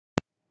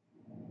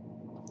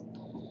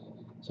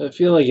So I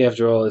feel like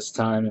after all this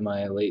time in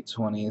my late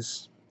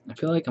 20s, I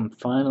feel like I'm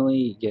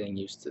finally getting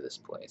used to this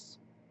place.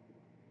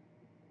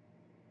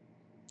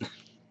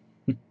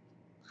 I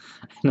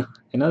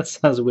know it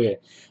sounds weird.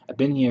 I've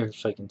been here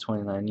for fucking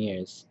 29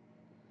 years,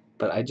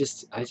 but I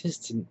just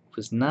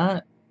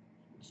was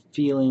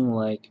feeling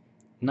like,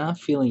 not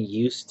feeling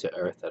used to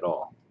Earth at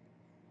all.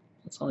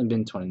 It's only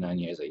been 29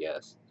 years, I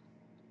guess.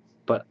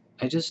 But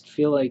I just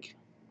feel like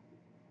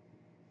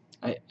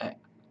I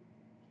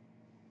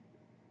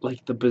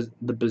like the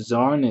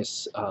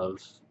bizarreness of,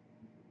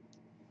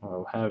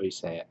 or however you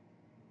say it,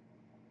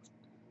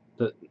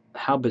 the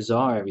how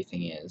bizarre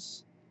everything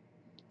is,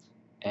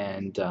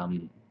 and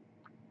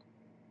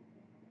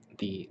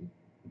the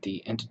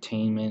the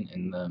entertainment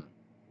and the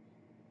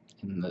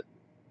the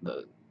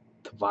the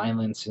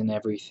violence and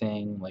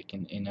everything, like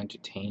in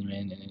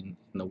entertainment and in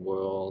the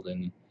world,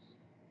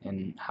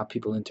 and how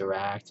people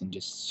interact in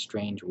just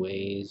strange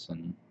ways.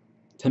 And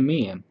to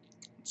me, it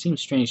seems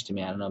strange to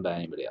me. I don't know about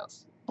anybody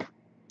else,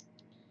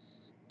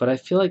 but I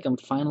feel like I'm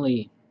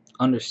finally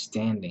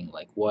understanding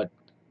like what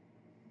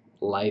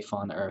life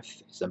on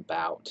Earth is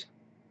about.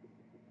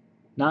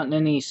 Not in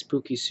any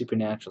spooky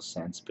supernatural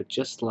sense, but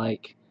just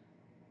like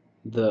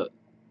the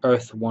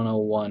Earth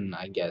 101,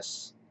 I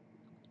guess,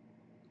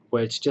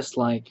 where it's just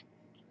like,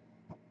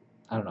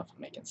 I don't know if I'm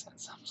making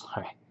sense. I'm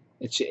sorry.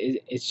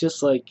 It's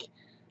just like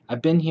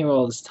I've been here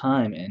all this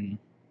time, and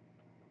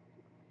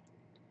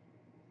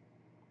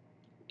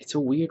it's a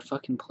weird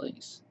fucking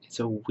place. It's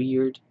a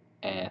weird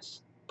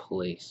ass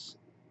place.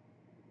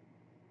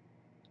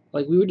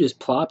 Like, we were just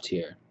plopped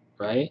here,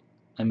 right?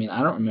 I mean,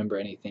 I don't remember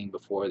anything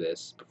before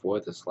this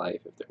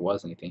life, if there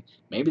was anything.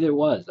 Maybe there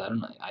was. I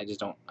don't know. I just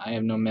don't. I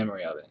have no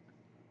memory of it.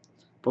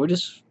 But we're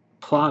just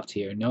plopped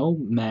here. No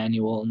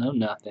manual. No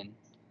nothing.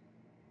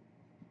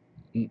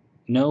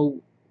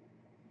 No,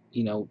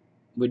 you know,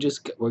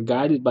 we're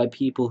guided by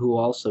people who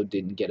also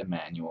didn't get a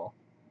manual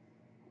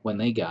when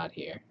they got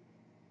here.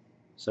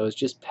 So it's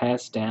just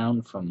passed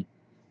down from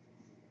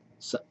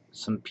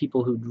some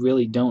people who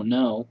really don't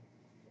know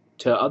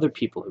to other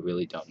people who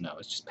really don't know.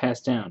 It's just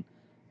passed down.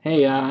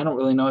 Hey, I don't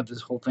really know what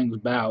this whole thing's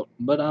about,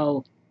 but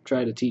I'll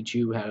try to teach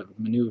you how to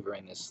maneuver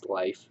in this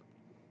life.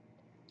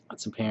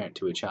 That's a parent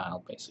to a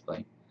child,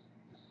 basically.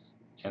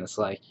 And it's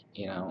like,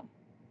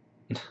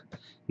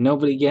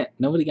 nobody got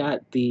nobody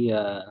got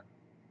the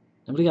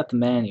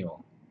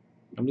manual.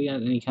 Nobody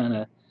got any kind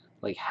of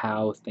like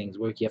how things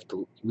work. You have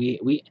to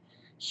we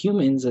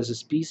humans as a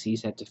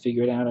species had to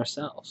figure it out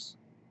ourselves.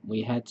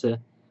 We had to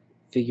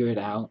figure it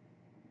out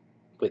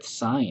with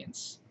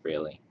science,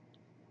 really.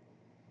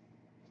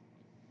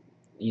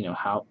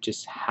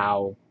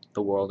 How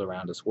the world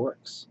around us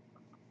works.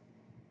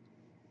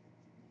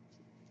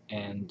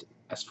 And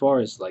as far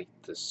as like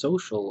the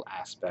social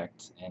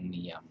aspect and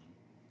the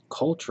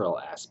cultural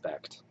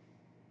aspect,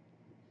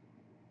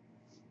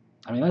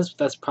 I mean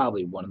that's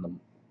probably one of the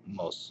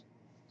most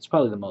it's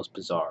probably the most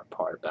bizarre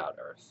part about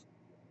Earth.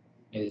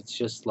 It's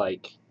just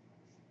like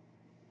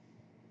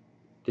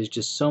there's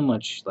just so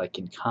much, like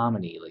in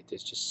comedy, like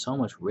there's just so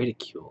much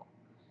ridicule,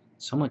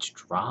 so much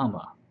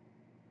drama,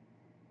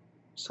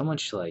 so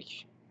much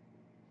like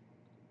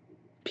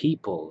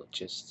people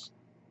just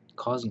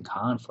causing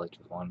conflict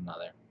with one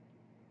another.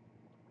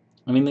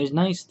 I mean, there's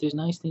nice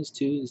things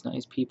too. There's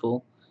nice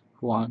people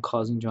who aren't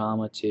causing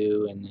drama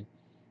too, and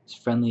there's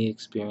friendly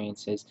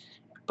experiences.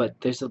 But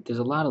there's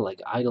a lot of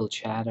like idle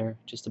chatter,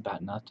 just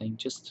about nothing,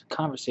 just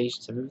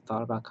conversations. Have you ever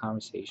thought about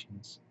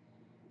conversations?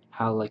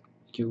 How like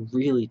you're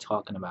really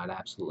talking about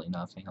absolutely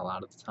nothing a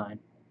lot of the time.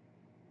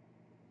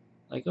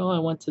 Like, oh, I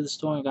went to the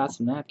store and got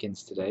some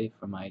napkins today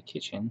for my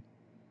kitchen,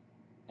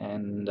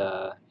 and they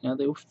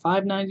were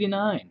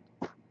 $5.99.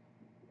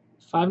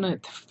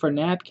 $5.99 for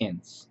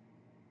napkins.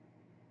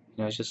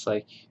 It's just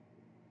like,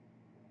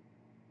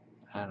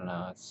 I don't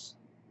know. It was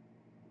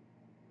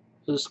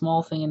a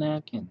small thing of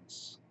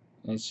napkins.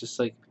 And it's just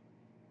like,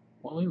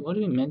 what do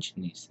we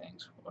mention these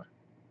things for?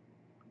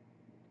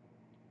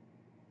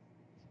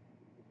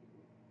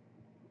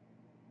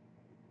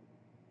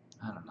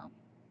 I don't know.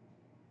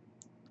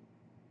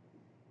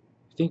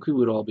 I think we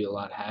would all be a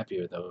lot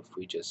happier though if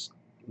we just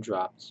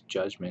dropped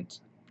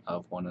judgment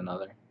of one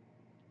another.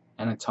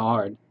 And it's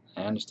hard.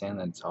 I understand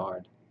that it's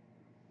hard.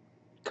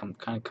 Kind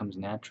of comes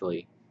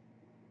naturally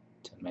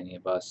to many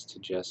of us to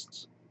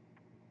just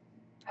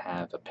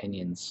have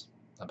opinions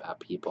about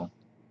people.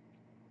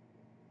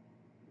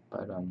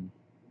 But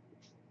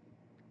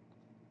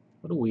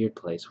what a weird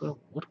place. What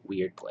a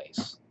weird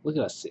place. Look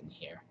at us sitting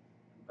here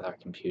with our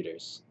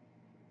computers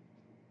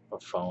or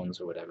phones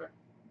or whatever.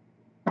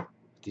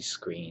 These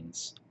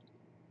screens.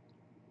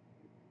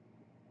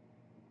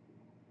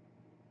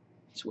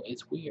 It's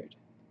weird.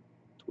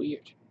 It's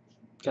weird.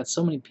 Got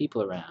so many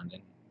people around,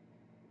 and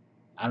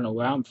I don't know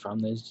where I'm from.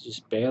 There's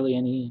just barely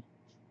any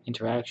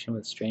interaction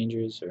with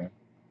strangers, or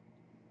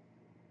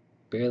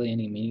barely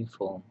any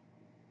meaningful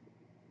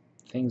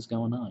things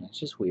going on. It's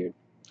just weird.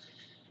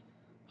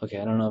 Okay,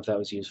 I don't know if that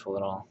was useful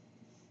at all,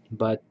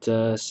 but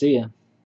see ya.